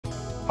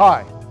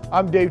Hi,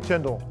 I'm Dave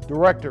Tindoll,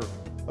 Director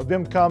of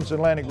MCOM's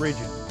Atlantic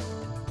Region.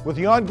 With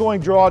the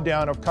ongoing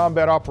drawdown of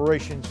combat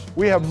operations,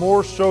 we have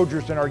more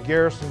soldiers in our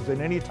garrisons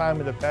than any time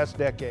in the past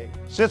decade.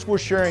 Since we're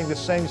sharing the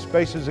same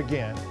spaces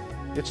again,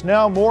 it's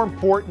now more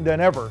important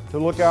than ever to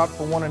look out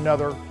for one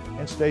another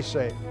and stay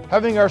safe.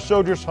 Having our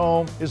soldiers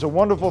home is a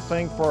wonderful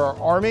thing for our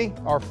Army,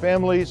 our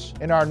families,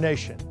 and our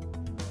nation.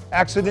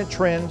 Accident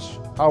trends,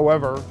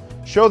 however,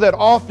 show that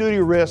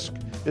off-duty risk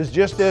is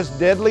just as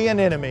deadly an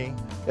enemy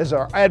as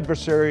our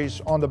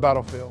adversaries on the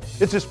battlefield.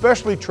 It's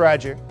especially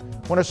tragic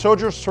when a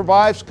soldier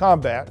survives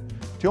combat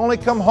to only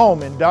come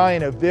home and die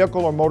in a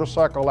vehicle or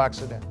motorcycle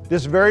accident.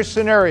 This very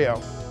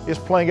scenario is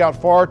playing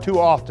out far too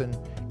often,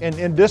 and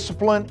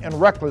indiscipline and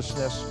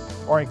recklessness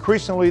are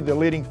increasingly the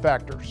leading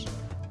factors.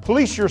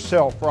 Police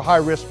yourself for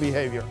high-risk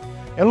behavior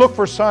and look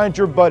for signs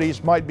your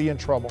buddies might be in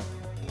trouble.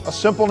 A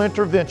simple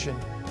intervention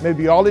may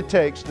be all it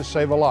takes to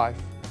save a life.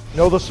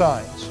 Know the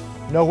signs.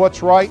 Know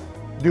what's right,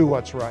 do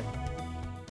what's right.